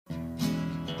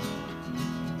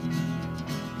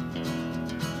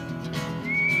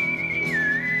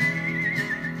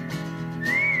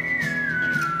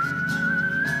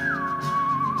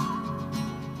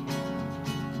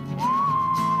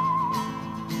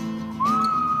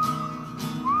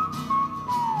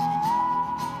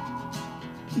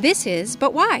This is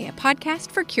But Why, a podcast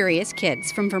for curious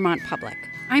kids from Vermont Public.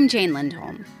 I'm Jane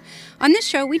Lindholm. On this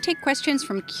show, we take questions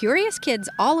from curious kids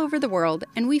all over the world,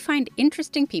 and we find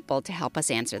interesting people to help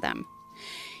us answer them.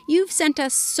 You've sent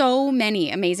us so many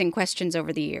amazing questions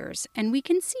over the years, and we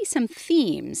can see some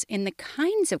themes in the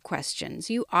kinds of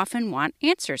questions you often want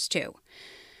answers to.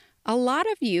 A lot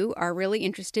of you are really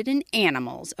interested in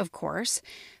animals, of course,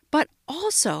 but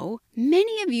also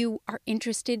many of you are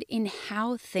interested in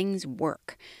how things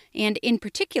work, and in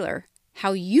particular,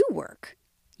 how you work.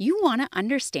 You want to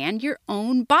understand your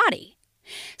own body.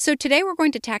 So today we're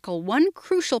going to tackle one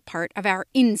crucial part of our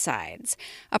insides,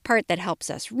 a part that helps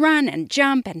us run and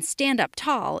jump and stand up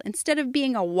tall instead of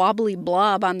being a wobbly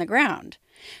blob on the ground.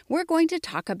 We're going to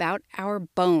talk about our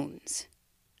bones.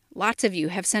 Lots of you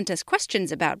have sent us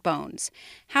questions about bones,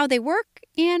 how they work,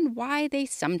 and why they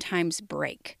sometimes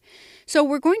break. So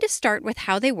we're going to start with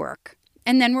how they work,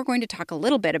 and then we're going to talk a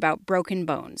little bit about broken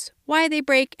bones, why they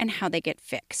break, and how they get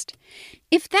fixed.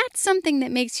 If that's something that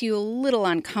makes you a little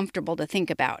uncomfortable to think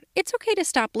about, it's okay to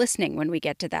stop listening when we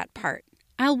get to that part.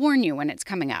 I'll warn you when it's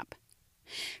coming up.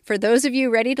 For those of you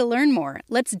ready to learn more,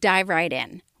 let's dive right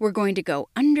in. We're going to go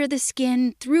under the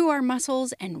skin, through our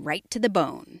muscles, and right to the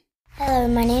bone. Hello,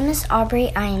 my name is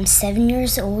Aubrey. I am 7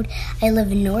 years old. I live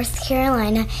in North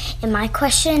Carolina, and my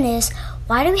question is,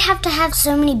 why do we have to have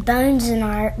so many bones in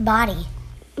our body?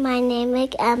 My name is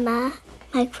Emma.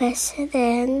 My question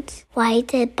is, why is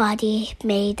the body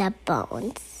made of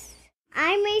bones?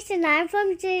 I'm Mason. I'm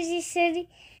from Jersey City.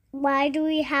 Why do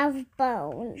we have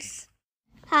bones?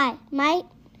 Hi, my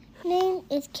name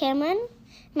is Cameron.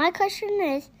 My question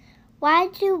is, why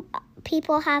do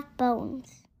people have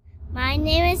bones? My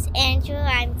name is Andrew.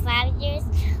 I'm 5 years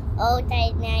old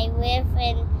and I live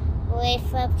in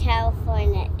Lathrop,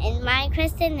 California. And my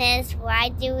question is, why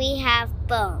do we have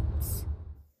bones?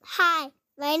 Hi,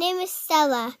 my name is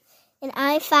Stella and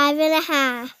I'm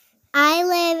 5.5. I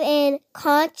live in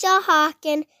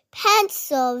Conshohocken,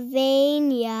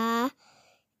 Pennsylvania.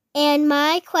 And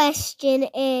my question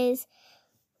is,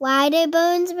 why do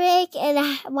bones break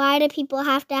and why do people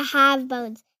have to have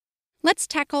bones? Let's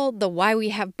tackle the why we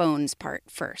have bones part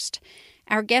first.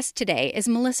 Our guest today is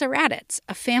Melissa Raddatz,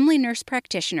 a family nurse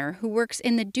practitioner who works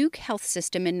in the Duke Health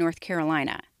System in North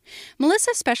Carolina.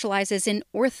 Melissa specializes in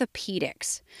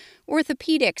orthopedics.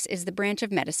 Orthopedics is the branch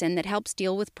of medicine that helps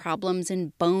deal with problems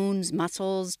in bones,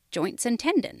 muscles, joints, and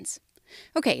tendons.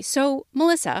 Okay, so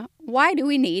Melissa, why do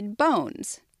we need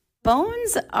bones?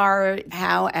 Bones are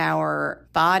how our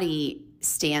body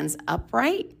stands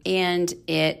upright, and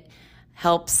it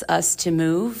helps us to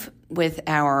move with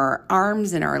our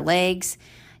arms and our legs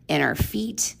and our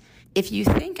feet. If you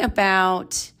think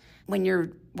about when you're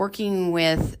working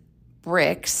with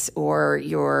bricks or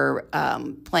you're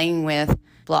playing with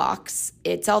blocks,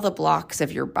 it's all the blocks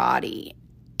of your body.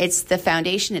 It's the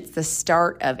foundation, it's the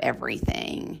start of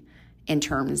everything in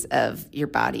terms of your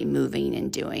body moving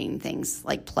and doing things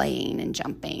like playing and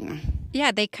jumping.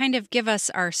 Yeah, they kind of give us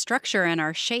our structure and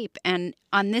our shape. And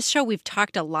on this show, we've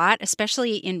talked a lot,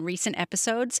 especially in recent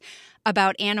episodes,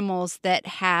 about animals that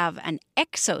have an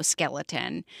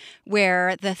exoskeleton,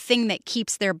 where the thing that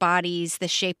keeps their bodies the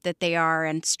shape that they are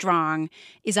and strong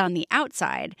is on the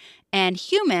outside. And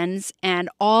humans and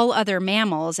all other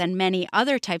mammals and many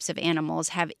other types of animals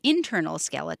have internal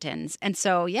skeletons. And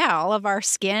so, yeah, all of our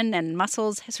skin and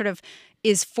muscles sort of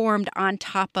is formed on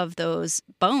top of those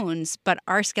bones, but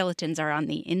our skeletons are on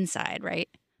the inside, right?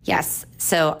 Yes.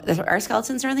 So our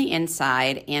skeletons are on the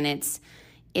inside, and it's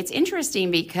interesting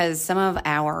because some of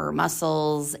our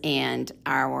muscles and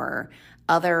our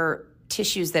other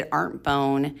tissues that aren't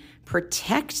bone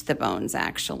protect the bones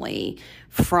actually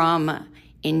from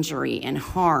injury and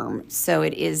harm. So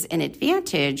it is an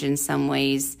advantage in some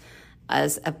ways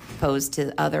as opposed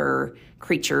to other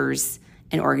creatures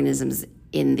and organisms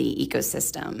in the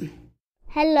ecosystem.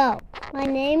 Hello, my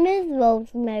name is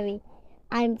Rosemary.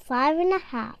 I'm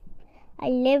 5.5. I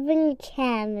live in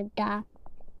Canada.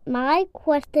 My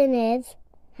question is,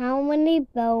 how many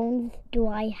bones do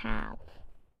I have?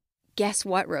 Guess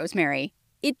what, Rosemary?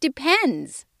 It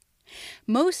depends.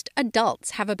 Most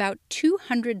adults have about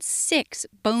 206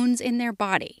 bones in their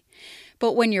body.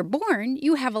 But when you're born,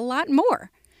 you have a lot more.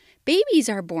 Babies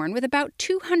are born with about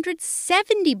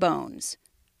 270 bones.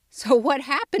 So what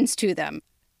happens to them?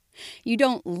 You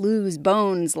don't lose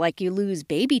bones like you lose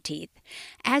baby teeth.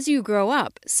 As you grow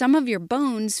up, some of your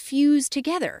bones fuse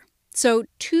together. So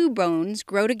 2 bones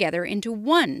grow together into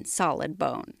 1 solid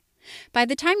bone. By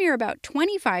the time you're about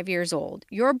 25 years old,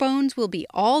 your bones will be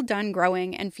all done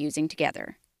growing and fusing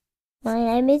together. My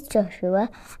name is Joshua,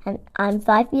 and I'm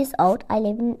 5 years old. I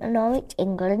live in Norwich,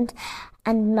 England,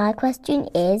 and my question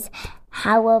is,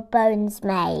 how are bones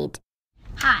made?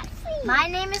 Hi, my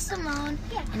name is Simone,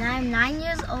 and I'm 9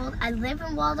 years old. I live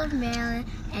in Waldorf, Maryland,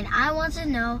 and I want to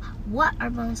know, what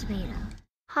are bones made of?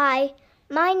 Hi,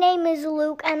 my name is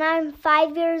Luke, and I'm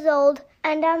 5 years old,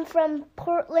 and I'm from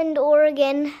Portland,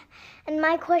 Oregon. And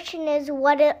my question is,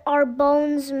 what are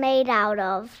bones made out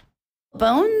of?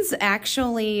 Bones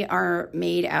actually are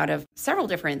made out of several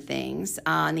different things.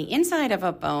 On the inside of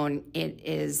a bone, it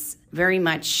is very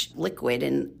much liquid,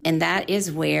 and that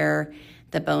is where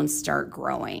the bones start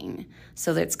growing.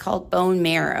 So it's called bone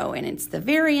marrow, and it's the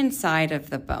very inside of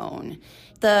the bone.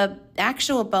 The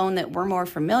actual bone that we're more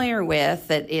familiar with,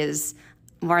 that is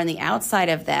more on the outside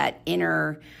of that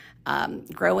inner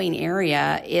growing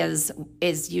area, is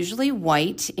usually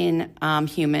white in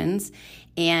humans,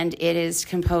 and it is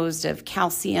composed of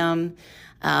calcium,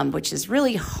 which is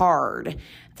really hard.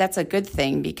 That's a good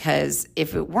thing, because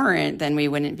if it weren't, then we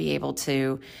wouldn't be able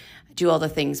to do all the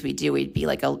things we do. We'd be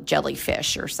like a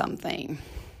jellyfish or something.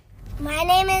 My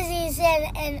name is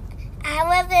Ethan, and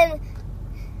I live in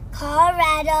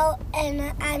Colorado,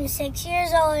 and I'm 6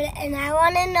 years old, and I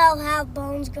want to know how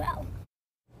bones grow.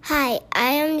 Hi, I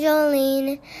am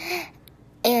Jolene,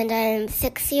 and I'm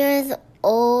 6 years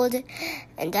old,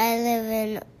 and I live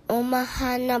in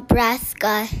Omaha,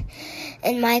 Nebraska,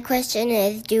 and my question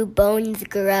is, do bones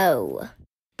grow?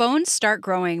 Bones start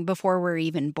growing before we're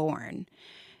even born.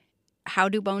 How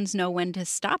do bones know when to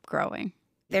stop growing?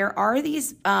 There are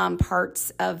these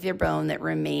parts of your bone that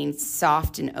remain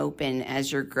soft and open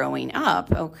as you're growing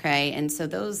up, okay? And so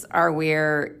those are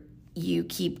where you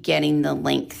keep getting the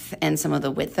length and some of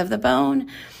the width of the bone,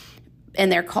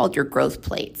 and they're called your growth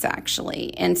plates,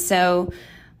 actually. And so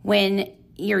when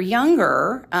you're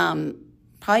younger,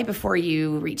 probably before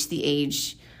you reach the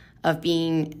age of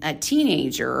being a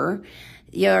teenager,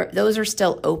 those are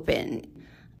still open.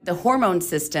 The hormone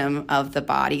system of the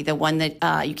body, the one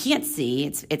that you can't see,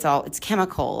 it's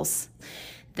chemicals,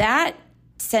 that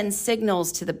sends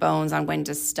signals to the bones on when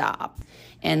to stop.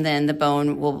 And then the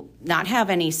bone will not have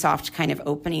any soft kind of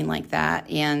opening like that,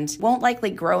 and won't likely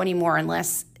grow anymore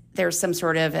unless there's some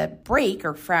sort of a break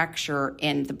or fracture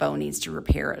and the bone needs to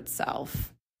repair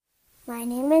itself. My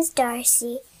name is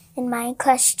Darcy, and my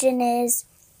question is,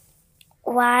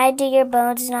 why do your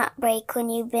bones not break when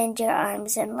you bend your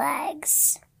arms and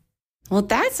legs? Well,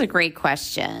 that's a great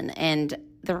question. And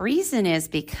the reason is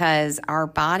because our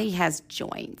body has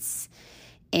joints.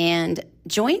 And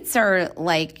joints are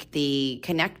like the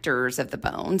connectors of the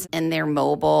bones, and they're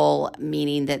mobile,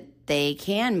 meaning that they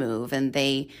can move, and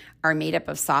they are made up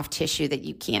of soft tissue that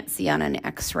you can't see on an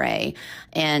x-ray.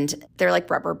 And they're like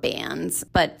rubber bands,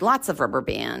 but lots of rubber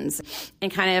bands, and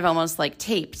kind of almost like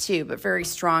tape too, but very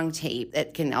strong tape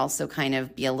that can also kind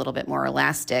of be a little bit more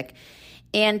elastic.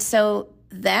 And so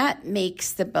that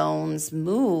makes the bones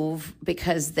move,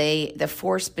 because the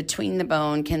force between the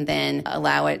bone can then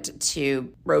allow it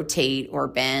to rotate or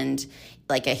bend,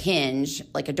 like a hinge,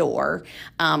 like a door,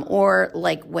 or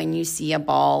like when you see a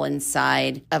ball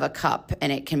inside of a cup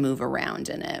and it can move around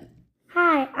in it.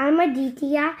 Hi, I'm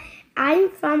Aditya. I'm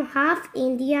from half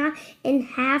India and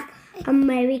half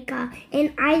America,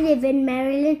 and I live in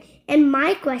Maryland. And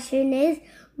my question is,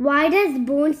 why does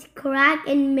bones crack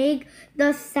and make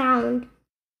the sound?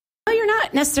 Well, you're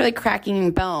not necessarily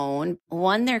cracking bone.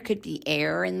 One, there could be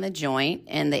air in the joint,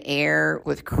 and the air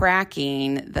with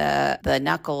cracking the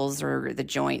knuckles or the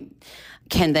joint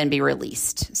can then be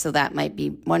released. So that might be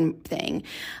one thing.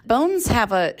 Bones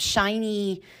have a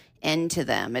shiny end to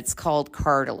them. It's called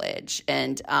cartilage.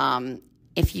 And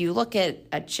if you look at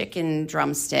a chicken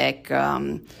drumstick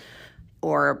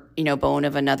or, bone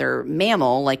of another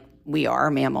mammal, like we are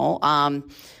a mammal,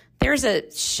 there's a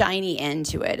shiny end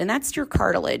to it, and that's your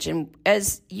cartilage. And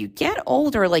as you get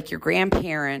older, like your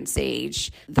grandparents'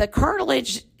 age, the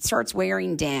cartilage starts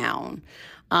wearing down,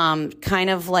 kind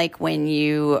of like when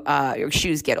your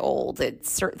shoes get old.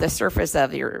 The surface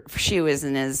of your shoe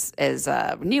isn't as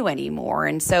new anymore,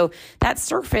 and so that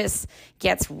surface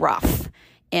gets rough.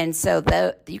 And so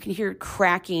you can hear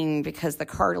cracking because the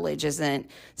cartilage isn't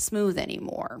smooth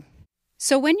anymore.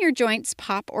 So when your joints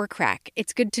pop or crack,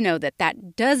 it's good to know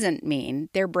that doesn't mean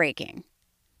they're breaking.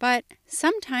 But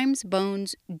sometimes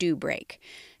bones do break.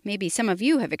 Maybe some of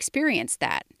you have experienced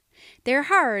that. They're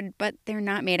hard, but they're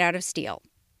not made out of steel.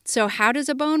 So how does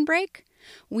a bone break?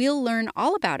 We'll learn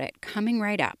all about it coming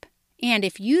right up. And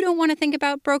if you don't want to think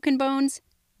about broken bones,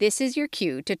 this is your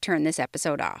cue to turn this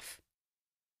episode off.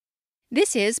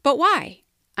 This is But Why?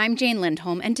 I'm Jane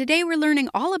Lindholm, and today we're learning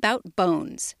all about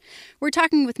bones. We're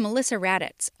talking with Melissa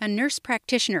Raddatz, a nurse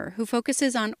practitioner who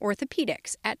focuses on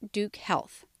orthopedics at Duke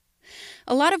Health.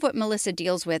 A lot of what Melissa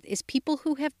deals with is people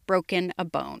who have broken a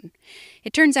bone.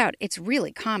 It turns out it's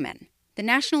really common. The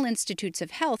National Institutes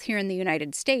of Health here in the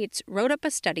United States wrote up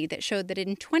a study that showed that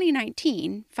in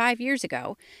 2019, 5 years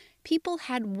ago, people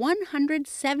had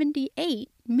 178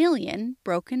 million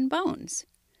broken bones.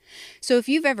 So if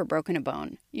you've ever broken a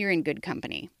bone, you're in good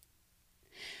company.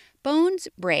 Bones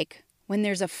break when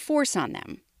there's a force on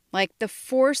them, like the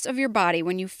force of your body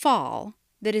when you fall,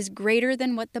 that is greater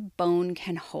than what the bone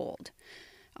can hold.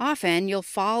 Often, you'll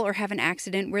fall or have an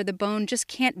accident where the bone just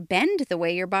can't bend the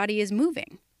way your body is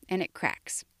moving, and it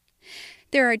cracks.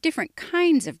 There are different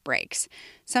kinds of breaks.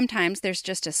 Sometimes there's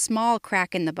just a small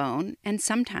crack in the bone, and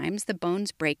sometimes the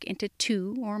bones break into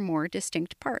 2 or more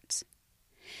distinct parts.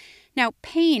 Now,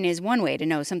 pain is one way to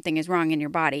know something is wrong in your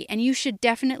body, and you should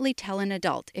definitely tell an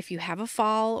adult if you have a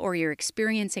fall or you're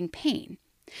experiencing pain.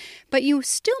 But you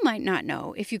still might not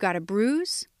know if you got a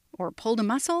bruise, or pulled a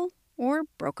muscle, or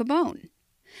broke a bone.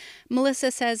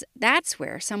 Melissa says that's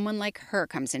where someone like her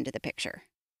comes into the picture.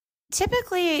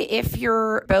 Typically, if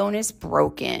your bone is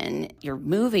broken, you're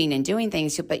moving and doing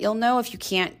things, but you'll know if you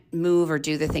can't move or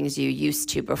do the things you used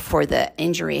to before the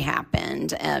injury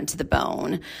happened to the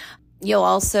bone. You'll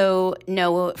also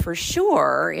know for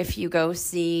sure if you go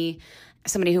see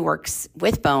somebody who works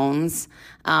with bones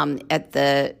at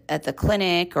the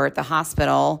clinic or at the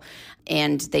hospital,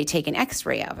 and they take an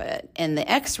x-ray of it. And the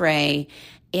x-ray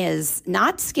is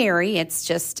not scary. It's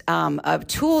just a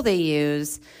tool they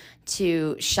use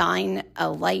to shine a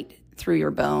light through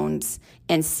your bones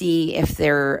and see if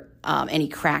there are any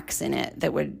cracks in it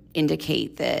that would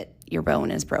indicate that your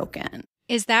bone is broken.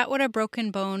 Is that what a broken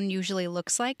bone usually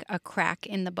looks like, a crack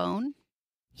in the bone?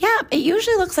 Yeah, it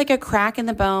usually looks like a crack in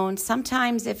the bone.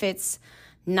 Sometimes if it's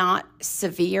not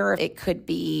severe, it could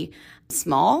be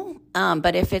small.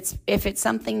 But if it's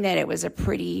something that it was a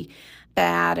pretty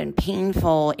bad and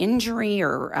painful injury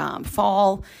or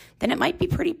fall, then it might be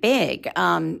pretty big.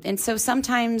 And so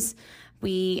sometimes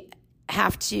we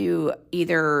have to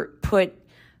either put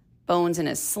bones in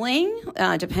a sling,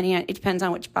 it depends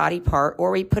on which body part,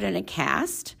 or we put in a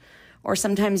cast, or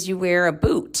sometimes you wear a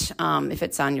boot if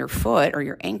it's on your foot or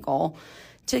your ankle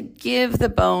to give the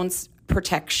bones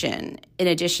protection in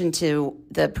addition to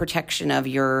the protection of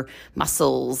your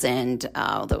muscles and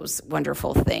those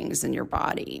wonderful things in your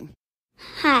body.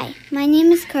 Hi, my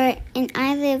name is Kurt, and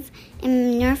I live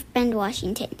in North Bend,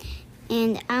 Washington.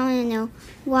 And I want to know,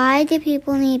 why do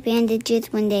people need bandages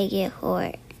when they get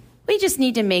hurt? We just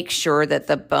need to make sure that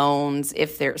the bones,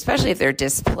 especially if they're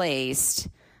displaced,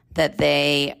 that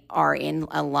they are in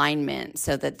alignment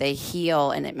so that they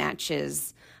heal and it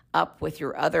matches up with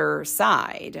your other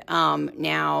side.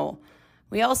 Now,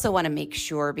 we also want to make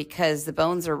sure, because the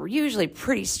bones are usually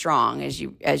pretty strong, as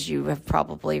you have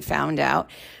probably found out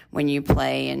when you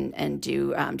play and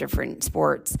do different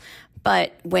sports.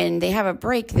 But when they have a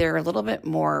break, they're a little bit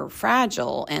more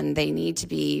fragile, and they need to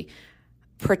be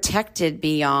protected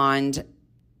beyond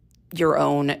your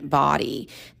own body.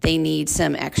 They need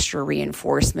some extra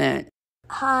reinforcement.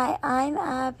 Hi, I'm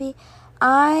Abby.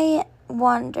 I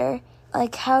wonder,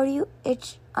 how do you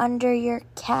itch under your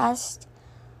cast?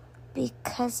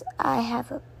 Because I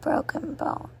have a broken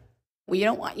bone. We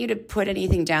don't want you to put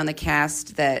anything down the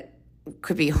cast that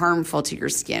could be harmful to your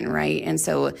skin, right? And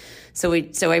so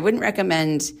I wouldn't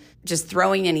recommend just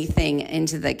throwing anything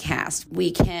into the cast.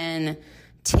 We can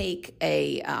take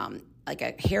a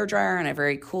hairdryer in a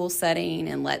very cool setting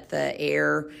and let the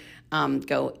air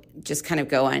go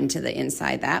into the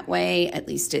inside that way. At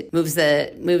least it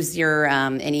moves your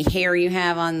any hair you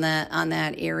have on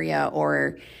that area,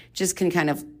 or just can kind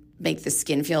of make the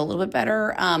skin feel a little bit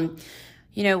better.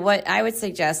 What I would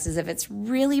suggest is if it's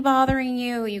really bothering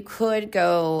you, you could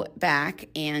go back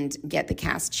and get the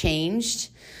cast changed.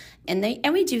 And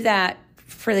we do that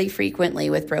pretty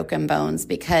frequently with broken bones,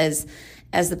 because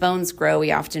as the bones grow,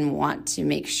 we often want to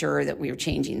make sure that we're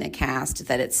changing the cast,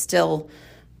 that it's still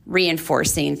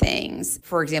reinforcing things.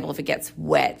 For example, if it gets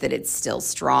wet, that it's still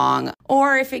strong.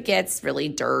 Or if it gets really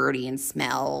dirty and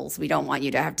smells, we don't want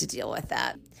you to have to deal with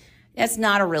that. That's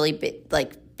not a really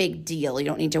big deal. You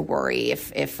don't need to worry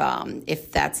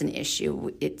if that's an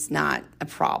issue. It's not a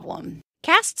problem.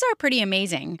 Casts are pretty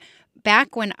amazing.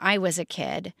 Back when I was a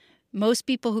kid, most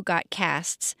people who got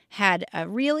casts had a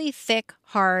really thick,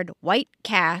 hard, white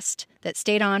cast that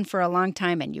stayed on for a long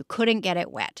time and you couldn't get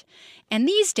it wet. And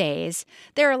these days,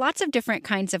 there are lots of different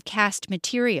kinds of cast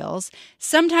materials.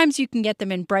 Sometimes you can get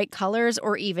them in bright colors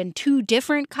or even 2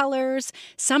 different colors.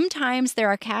 Sometimes there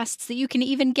are casts that you can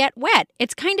even get wet.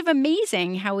 It's kind of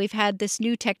amazing how we've had this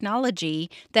new technology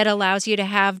that allows you to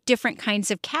have different kinds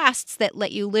of casts that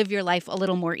let you live your life a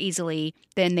little more easily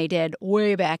than they did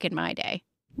way back in my day.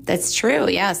 That's true,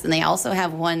 yes. And they also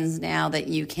have ones now that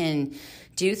you can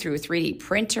do through a 3D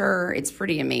printer. It's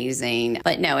pretty amazing.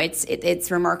 But no,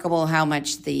 it's remarkable how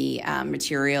much the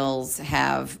materials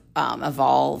have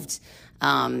evolved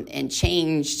and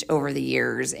changed over the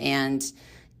years. And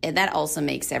that also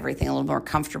makes everything a little more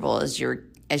comfortable as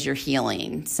you're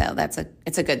healing. So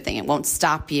it's a good thing. It won't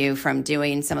stop you from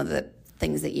doing some of the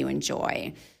things that you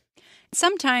enjoy.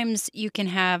 Sometimes you can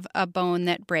have a bone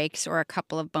that breaks or a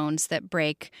couple of bones that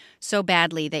break so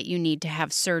badly that you need to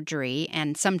have surgery.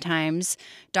 And sometimes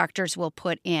doctors will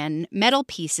put in metal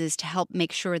pieces to help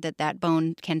make sure that that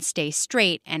bone can stay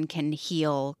straight and can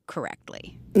heal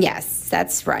correctly. Yes,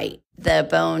 that's right. The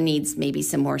bone needs maybe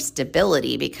some more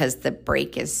stability because the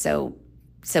break is so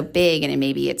big and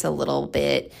maybe it's a little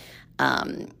bit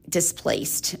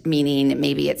displaced, meaning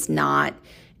maybe it's not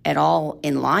at all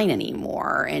in line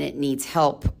anymore, and it needs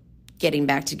help getting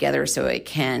back together so it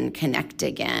can connect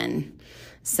again.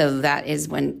 So that is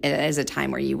a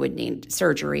time where you would need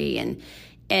surgery,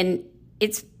 and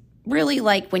it's really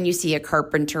like when you see a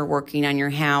carpenter working on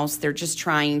your house. They're just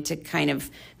trying to kind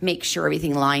of make sure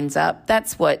everything lines up.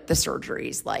 That's what the surgery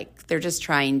is like. They're just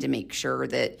trying to make sure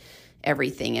that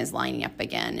everything is lining up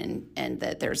again and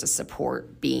that there's a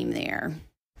support beam there.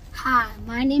 Hi,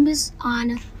 my name is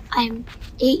Anna. I'm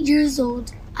 8 years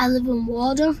old. I live in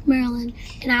Waldorf, Maryland,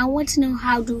 and I want to know,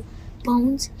 how do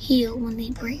bones heal when they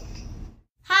break?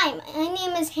 Hi, my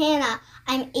name is Hannah.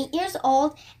 I'm 8 years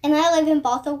old, and I live in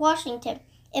Bothell, Washington.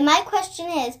 And my question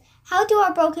is, how do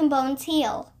our broken bones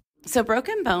heal? So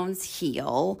broken bones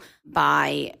heal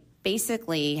by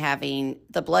basically having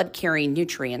the blood carrying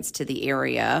nutrients to the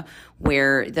area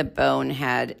where the bone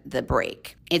had the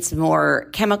break. It's more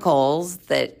chemicals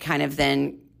that kind of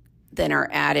then are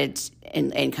added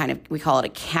and kind of, we call it a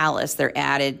callus. They're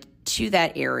added to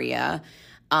that area.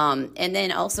 And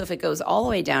then also if it goes all the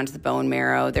way down to the bone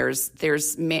marrow,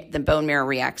 the bone marrow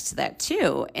reacts to that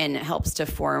too and it helps to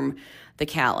form the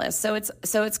callus. So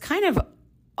it's kind of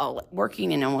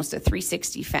working in almost a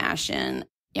 360 fashion.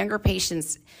 Younger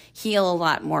patients heal a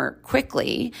lot more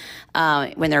quickly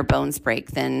when their bones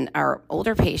break than our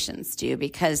older patients do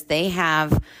because they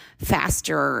have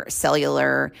faster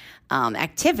cellular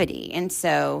activity. And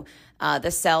so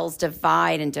the cells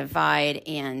divide,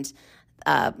 and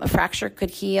a fracture could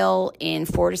heal in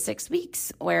 4 to 6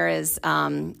 weeks, whereas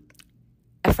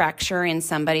a fracture in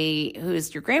somebody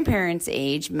who's your grandparents'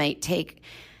 age might take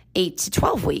 8 to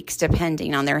 12 weeks,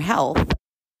 depending on their health.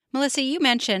 Melissa, you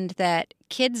mentioned that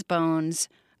kids' bones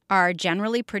are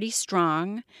generally pretty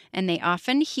strong and they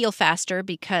often heal faster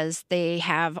because they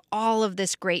have all of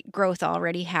this great growth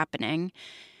already happening.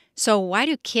 So why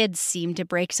do kids seem to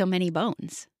break so many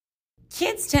bones?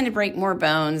 Kids tend to break more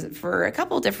bones for a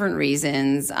couple different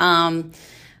reasons.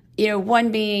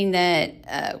 One being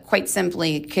that, quite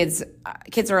simply, kids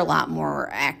are a lot more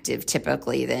active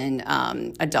typically than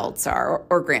adults are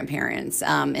or grandparents,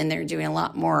 and they're doing a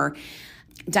lot more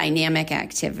dynamic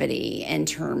activity in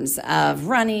terms of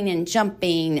running and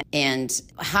jumping and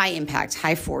high impact,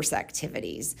 high force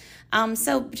activities.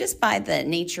 So just by the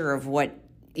nature of what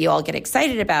you all get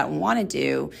excited about and want to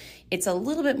do, it's a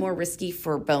little bit more risky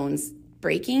for bones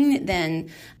breaking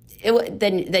than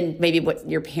maybe what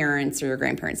your parents or your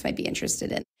grandparents might be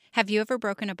interested in. Have you ever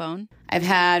broken a bone? I've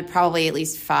had probably at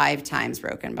least 5 times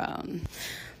broken bone.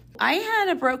 I had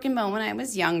a broken bone when I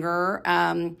was younger.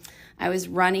 I was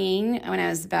running when I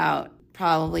was about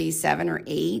probably 7 or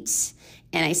 8,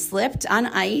 and I slipped on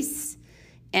ice,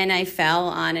 and I fell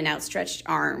on an outstretched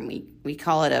arm. We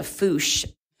call it a foosh.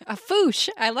 A foosh.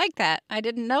 I like that. I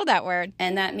didn't know that word.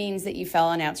 And that means that you fell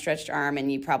on an outstretched arm,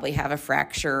 and you probably have a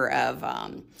fracture of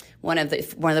one of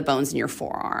the bones in your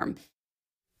forearm.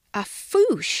 A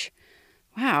foosh.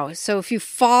 Wow. So if you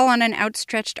fall on an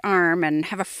outstretched arm and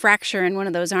have a fracture in one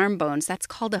of those arm bones, that's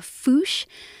called a foosh?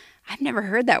 I've never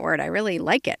heard that word. I really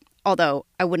like it, although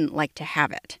I wouldn't like to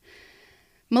have it.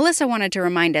 Melissa wanted to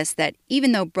remind us that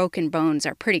even though broken bones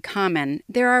are pretty common,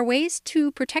 there are ways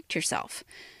to protect yourself.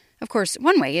 Of course,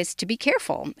 one way is to be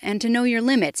careful and to know your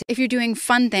limits if you're doing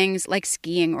fun things like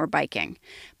skiing or biking.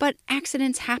 But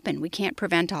accidents happen. We can't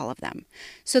prevent all of them.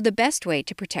 So the best way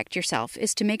to protect yourself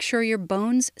is to make sure your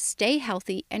bones stay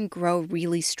healthy and grow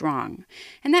really strong.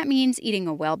 And that means eating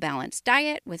a well-balanced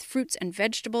diet with fruits and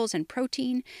vegetables and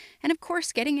protein, and of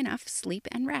course, getting enough sleep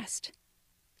and rest.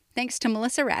 Thanks to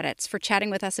Melissa Raddatz for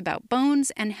chatting with us about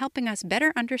bones and helping us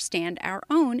better understand our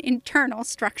own internal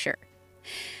structure.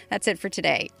 That's it for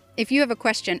today. If you have a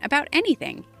question about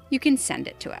anything, you can send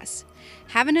it to us.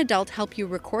 Have an adult help you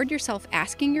record yourself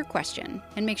asking your question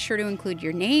and make sure to include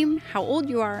your name, how old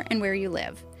you are, and where you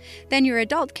live. Then your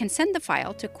adult can send the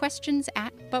file to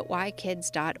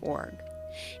questions@butwhykids.org.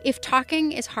 If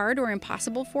talking is hard or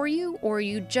impossible for you, or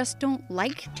you just don't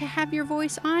like to have your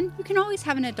voice on, you can always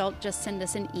have an adult just send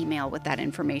us an email with that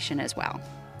information as well.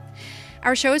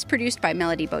 Our show is produced by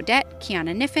Melody Bodette,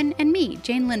 Kiana Niffin, and me,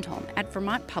 Jane Lindholm, at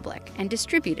Vermont Public, and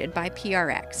distributed by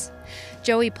PRX.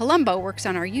 Joey Palumbo works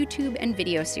on our YouTube and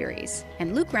video series,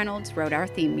 and Luke Reynolds wrote our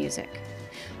theme music.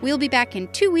 We'll be back in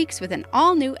 2 weeks with an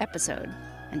all-new episode.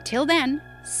 Until then,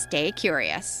 stay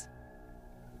curious.